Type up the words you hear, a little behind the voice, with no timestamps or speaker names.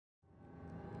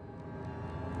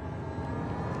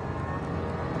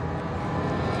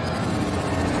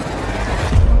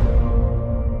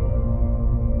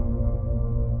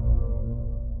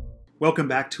Welcome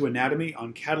back to Anatomy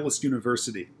on Catalyst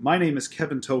University. My name is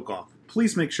Kevin Tokoph.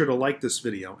 Please make sure to like this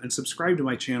video and subscribe to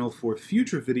my channel for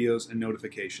future videos and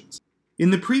notifications. In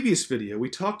the previous video, we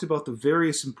talked about the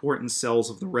various important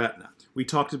cells of the retina. We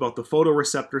talked about the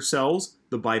photoreceptor cells,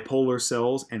 the bipolar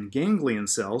cells, and ganglion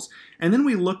cells, and then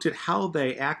we looked at how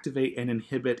they activate and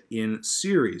inhibit in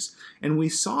series. And we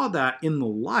saw that in the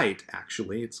light,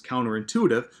 actually, it's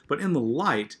counterintuitive, but in the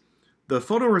light, the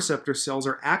photoreceptor cells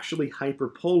are actually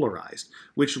hyperpolarized,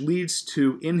 which leads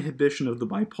to inhibition of the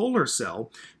bipolar cell,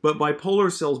 but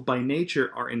bipolar cells by nature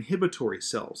are inhibitory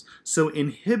cells. So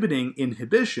inhibiting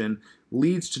inhibition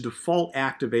leads to default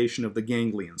activation of the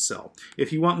ganglion cell.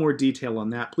 If you want more detail on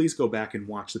that, please go back and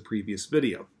watch the previous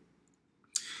video.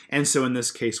 And so in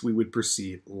this case, we would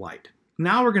perceive light.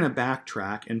 Now we're going to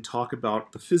backtrack and talk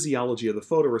about the physiology of the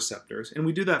photoreceptors, and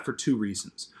we do that for two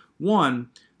reasons.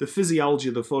 One, the physiology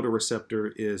of the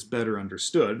photoreceptor is better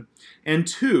understood, and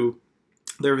two,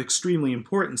 they're extremely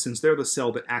important since they're the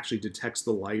cell that actually detects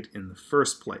the light in the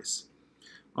first place.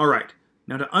 All right,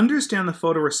 now to understand the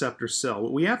photoreceptor cell,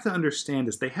 what we have to understand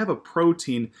is they have a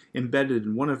protein embedded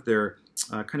in one of their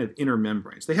kind of inner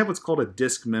membranes. They have what's called a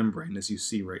disc membrane, as you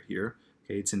see right here.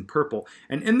 Okay, it's in purple,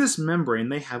 and in this membrane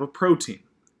they have a protein.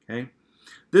 Okay,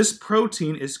 this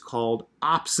protein is called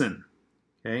opsin.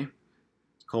 Okay,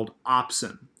 it's called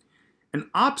opsin. And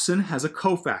opsin has a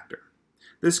cofactor.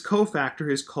 This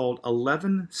cofactor is called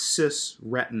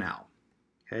 11-cis-retinal.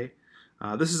 Okay?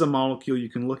 This is a molecule. You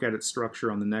can look at its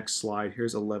structure on the next slide.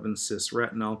 Here's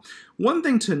 11-cis-retinal. One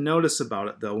thing to notice about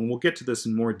it, though, and we'll get to this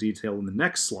in more detail in the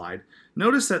next slide,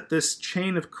 notice that this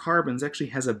chain of carbons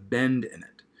actually has a bend in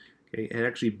it. Okay? It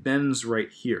actually bends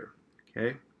right here.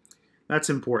 Okay? That's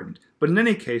important. But in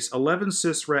any case,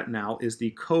 11-cis-retinal is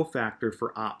the cofactor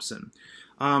for opsin.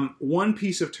 One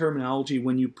piece of terminology,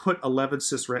 when you put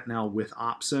 11-cis-retinal with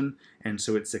opsin, and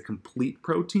so it's a complete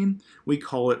protein, we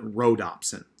call it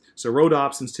rhodopsin. So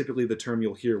rhodopsin is typically the term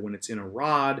you'll hear when it's in a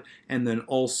rod, and then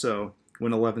also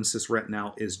when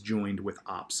 11-cis-retinal is joined with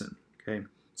opsin. Okay?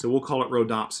 So we'll call it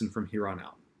rhodopsin from here on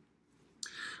out.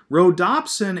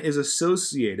 Rhodopsin is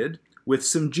associated with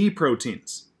some G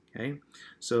proteins. Okay?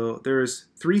 So there's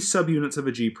three subunits of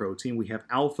a G protein. We have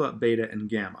alpha, beta, and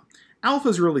gamma. Alpha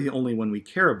is really the only one we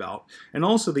care about, and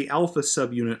also the alpha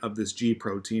subunit of this G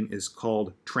protein is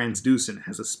called transducin. It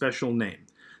has a special name.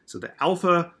 So the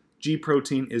alpha G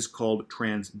protein is called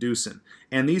transducin.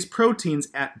 And these proteins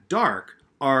at dark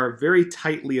are very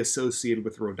tightly associated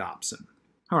with rhodopsin.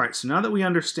 All right, so now that we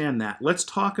understand that, let's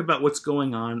talk about what's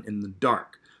going on in the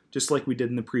dark, just like we did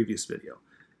in the previous video.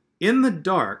 In the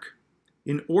dark,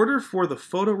 in order for the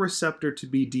photoreceptor to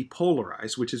be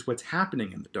depolarized, which is what's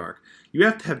happening in the dark, you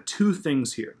have to have two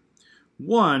things here.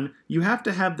 One, you have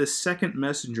to have this second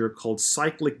messenger called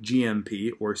cyclic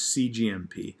GMP, or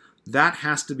cGMP. That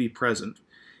has to be present.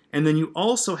 And then you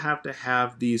also have to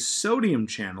have these sodium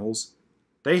channels.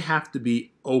 They have to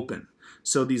be open.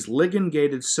 So these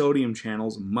ligand-gated sodium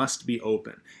channels must be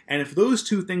open. And if those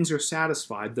two things are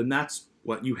satisfied, then that's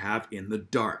what you have in the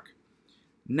dark.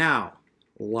 Now,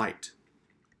 light.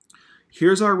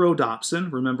 Here's our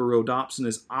rhodopsin. Remember, rhodopsin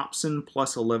is opsin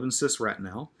plus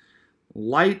 11-cis-retinal.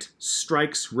 Light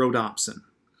strikes rhodopsin.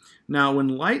 Now, when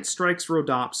light strikes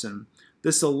rhodopsin,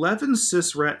 this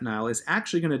 11-cis-retinal is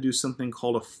actually going to do something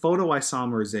called a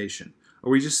photoisomerization,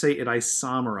 or we just say it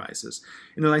isomerizes.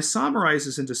 And it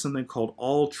isomerizes into something called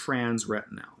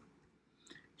all-trans-retinal.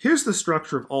 Here's the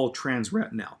structure of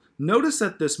all-trans-retinal. Notice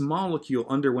that this molecule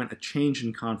underwent a change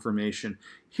in conformation.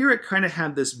 Here it kind of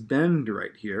had this bend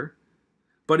right here.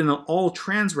 But in an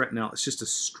all-trans-retinal, it's just a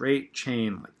straight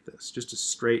chain like this, just a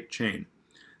straight chain.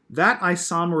 That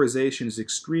isomerization is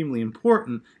extremely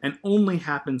important and only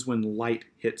happens when light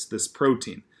hits this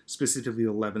protein, specifically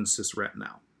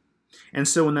 11-cis-retinal. And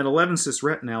so when that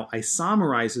 11-cis-retinal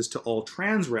isomerizes to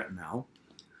all-trans-retinal,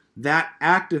 that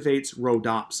activates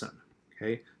rhodopsin.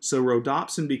 Okay? So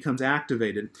rhodopsin becomes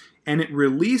activated, and it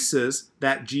releases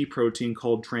that G protein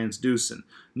called transducin.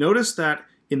 Notice that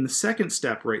in the second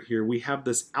step right here, we have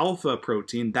this alpha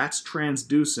protein, that's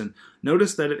transducin.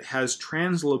 Notice that it has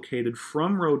translocated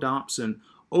from rhodopsin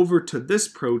over to this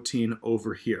protein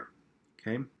over here.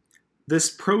 Okay? This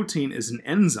protein is an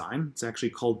enzyme, it's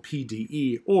actually called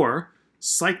PDE, or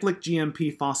cyclic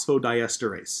GMP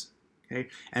phosphodiesterase. Okay?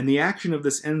 And the action of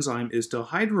this enzyme is to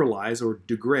hydrolyze or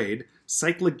degrade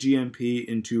cyclic GMP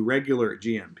into regular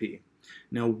GMP.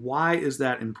 Now, why is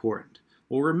that important?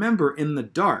 Well, remember, in the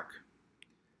dark,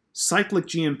 cyclic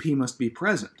GMP must be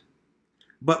present.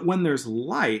 But when there's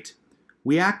light,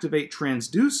 we activate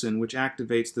transducin, which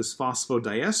activates this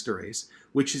phosphodiesterase,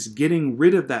 which is getting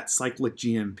rid of that cyclic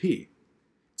GMP.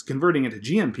 It's converting it to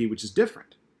GMP, which is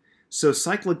different. So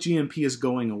cyclic GMP is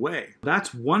going away.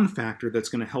 That's one factor that's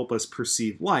going to help us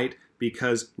perceive light,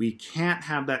 because we can't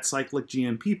have that cyclic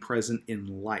GMP present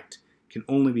in light. It can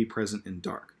only be present in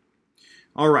dark.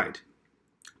 All right.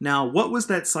 Now, what was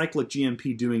that cyclic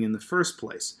GMP doing in the first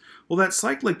place? Well, that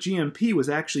cyclic GMP was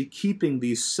actually keeping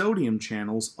these sodium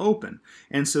channels open.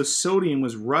 And so sodium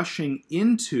was rushing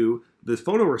into the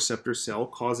photoreceptor cell,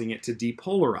 causing it to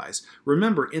depolarize.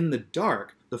 Remember, in the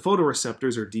dark, the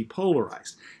photoreceptors are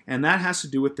depolarized. And that has to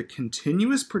do with the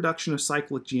continuous production of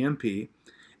cyclic GMP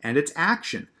and its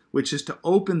action, which is to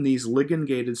open these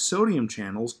ligand-gated sodium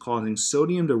channels, causing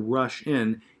sodium to rush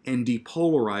in and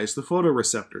depolarize the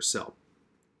photoreceptor cell.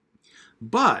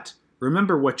 But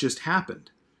remember what just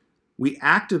happened. We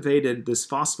activated this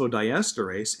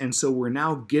phosphodiesterase, and so we're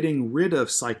now getting rid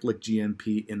of cyclic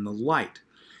GMP in the light.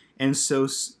 And so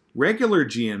regular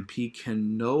GMP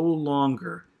can no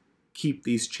longer keep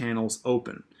these channels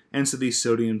open, and so these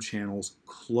sodium channels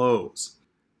close.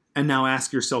 And now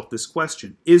ask yourself this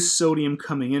question: is sodium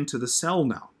coming into the cell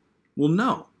now? Well,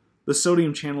 no. The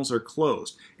sodium channels are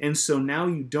closed, and so now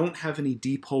you don't have any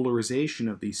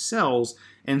depolarization of these cells,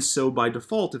 and so by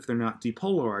default, if they're not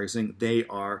depolarizing, they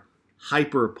are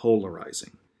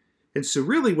hyperpolarizing. And so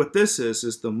really what this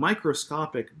is the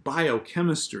microscopic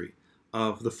biochemistry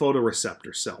of the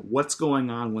photoreceptor cell. What's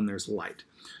going on when there's light?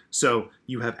 So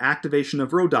you have activation of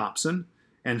rhodopsin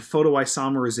and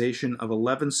photoisomerization of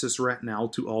 11-cis-retinal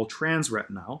to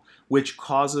all-trans-retinal, which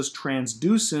causes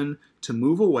transducin to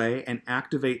move away and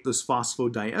activate this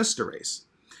phosphodiesterase,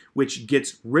 which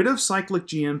gets rid of cyclic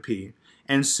GMP,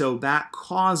 and so that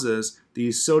causes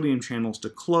these sodium channels to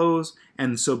close,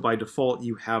 and so by default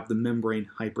you have the membrane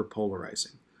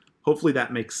hyperpolarizing. Hopefully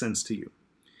that makes sense to you.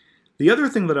 The other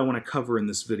thing that I want to cover in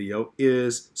this video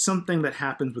is something that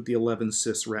happens with the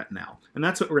 11-cis-retinal, and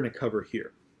that's what we're going to cover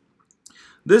here.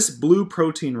 This blue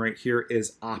protein right here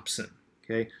is opsin,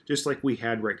 okay? Just like we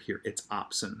had right here, it's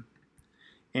opsin.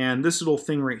 And this little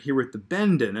thing right here with the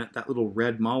bend in it, that little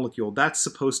red molecule, that's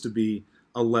supposed to be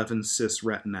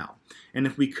 11-cis-retinal. And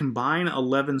if we combine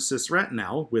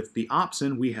 11-cis-retinal with the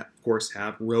opsin, we of course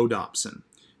have rhodopsin,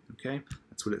 okay?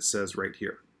 That's what it says right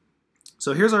here.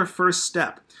 So here's our first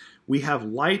step. We have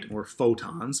light, or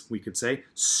photons, we could say,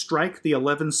 strike the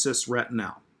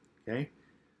 11-cis-retinal, okay?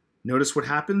 Notice what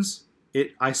happens?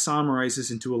 It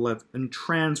isomerizes into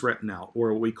 11-trans-retinal,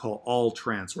 or what we call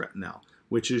all-trans-retinal,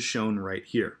 which is shown right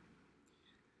here.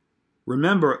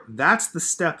 Remember, that's the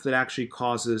step that actually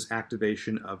causes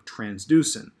activation of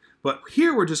transducin. But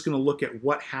here we're just going to look at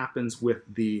what happens with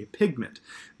the pigment.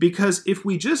 Because if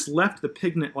we just left the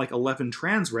pigment like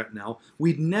 11-trans-retinal,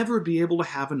 we'd never be able to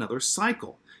have another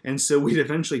cycle. And so we'd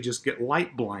eventually just get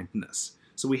light blindness.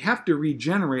 So we have to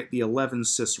regenerate the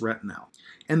 11-cis-retinal.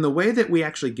 And the way that we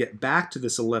actually get back to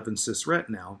this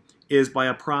 11-cis-retinal is by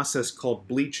a process called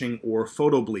bleaching or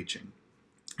photobleaching.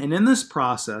 And in this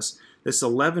process, this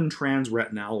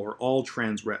 11-trans-retinal or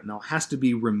all-trans-retinal has to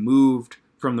be removed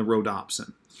from the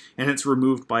rhodopsin. And it's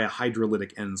removed by a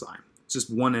hydrolytic enzyme. It's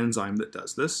just one enzyme that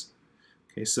does this.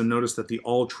 Okay, so notice that the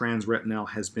all-trans-retinal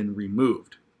has been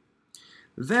removed.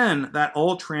 Then that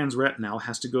all-trans-retinal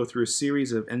has to go through a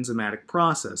series of enzymatic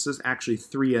processes. Actually,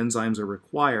 3 enzymes are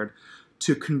required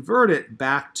to convert it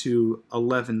back to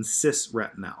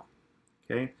 11-cis-retinal.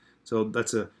 Okay, so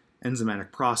that's an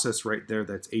enzymatic process right there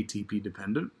that's ATP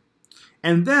dependent.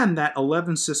 And then that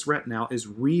 11-cis-retinal is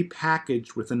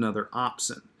repackaged with another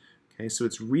opsin. Okay, so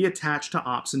it's reattached to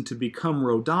opsin to become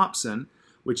rhodopsin,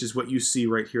 which is what you see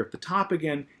right here at the top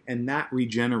again, and that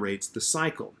regenerates the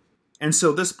cycle. And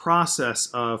so this process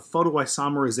of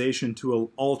photoisomerization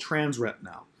to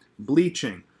all-trans-retinal,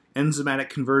 bleaching, enzymatic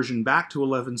conversion back to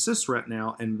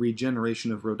 11-cis-retinal, and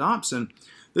regeneration of rhodopsin,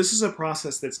 this is a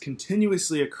process that's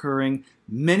continuously occurring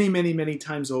many, many, many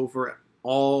times over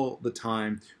all the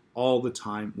time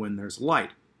when there's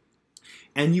light.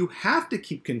 And you have to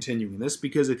keep continuing this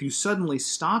because if you suddenly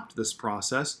stopped this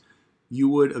process, you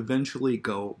would eventually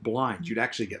go blind. You'd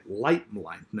actually get light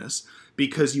blindness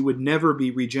because you would never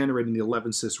be regenerating the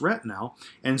 11-cis-retinal,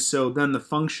 and so then the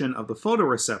function of the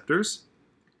photoreceptors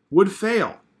would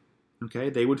fail. Okay,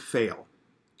 they would fail.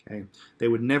 Okay, they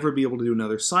would never be able to do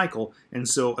another cycle, and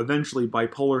so eventually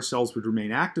bipolar cells would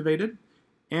remain activated,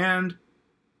 and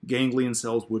ganglion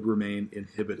cells would remain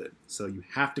inhibited. So you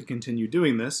have to continue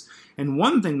doing this, and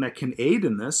one thing that can aid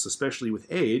in this, especially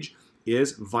with age,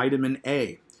 is vitamin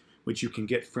A, which you can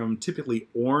get from typically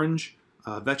orange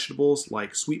vegetables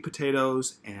like sweet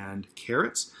potatoes and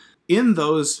carrots. in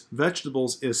those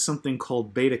vegetables is something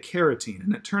called beta-carotene,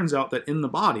 and it turns out that in the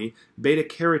body,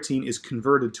 beta-carotene is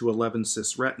converted to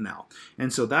 11-cis-retinal.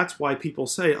 And so that's why people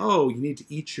say, oh, you need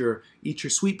to eat your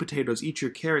sweet potatoes, eat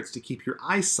your carrots to keep your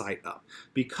eyesight up,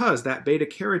 because that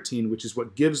beta-carotene, which is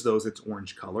what gives those its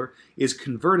orange color, is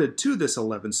converted to this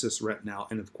 11-cis-retinal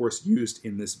and of course used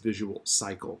in this visual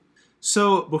cycle.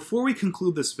 So before we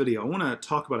conclude this video, I want to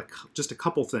talk about just a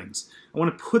couple things. I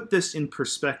want to put this in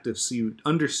perspective so you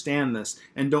understand this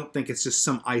and don't think it's just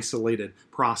some isolated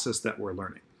process that we're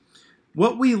learning.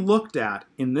 What we looked at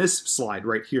in this slide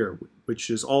right here,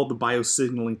 which is all the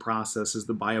biosignaling processes,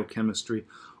 the biochemistry,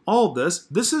 all this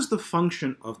is the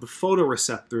function of the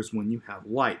photoreceptors when you have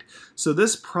light. So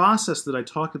this process that I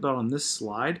talked about on this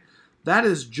slide, that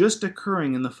is just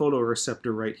occurring in the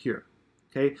photoreceptor right here.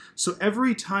 Okay, so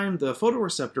every time the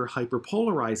photoreceptor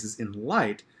hyperpolarizes in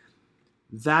light,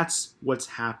 that's what's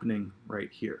happening right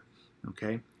here.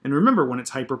 Okay, and remember, when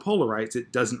it's hyperpolarized,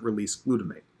 it doesn't release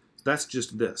glutamate. That's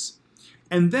just this.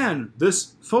 And then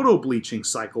this photobleaching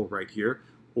cycle right here,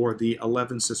 or the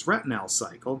 11-cis-retinal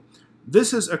cycle,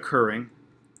 this is occurring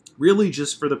really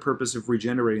just for the purpose of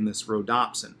regenerating this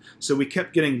rhodopsin. So we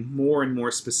kept getting more and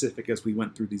more specific as we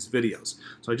went through these videos.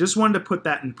 So I just wanted to put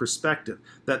that in perspective,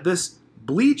 that this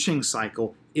bleaching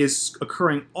cycle is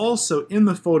occurring also in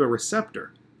the photoreceptor,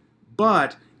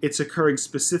 but it's occurring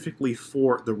specifically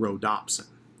for the rhodopsin.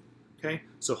 Okay,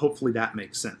 so hopefully that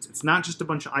makes sense. It's not just a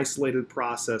bunch of isolated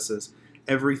processes.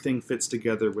 Everything fits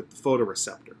together with the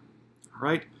photoreceptor. All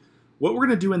right, what we're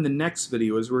going to do in the next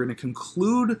video is we're going to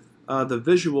conclude the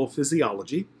visual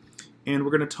physiology, and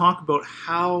we're going to talk about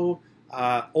how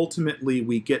ultimately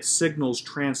we get signals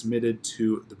transmitted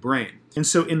to the brain. And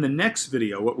so in the next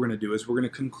video, what we're going to do is we're going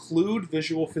to conclude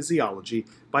visual physiology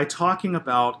by talking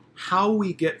about how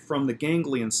we get from the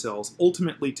ganglion cells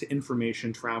ultimately to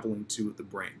information traveling to the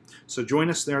brain. So join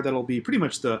us there. That'll be pretty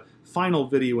much the final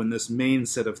video in this main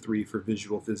set of 3 for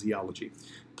visual physiology.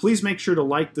 Please make sure to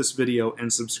like this video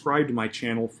and subscribe to my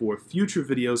channel for future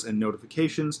videos and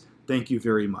notifications. Thank you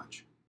very much.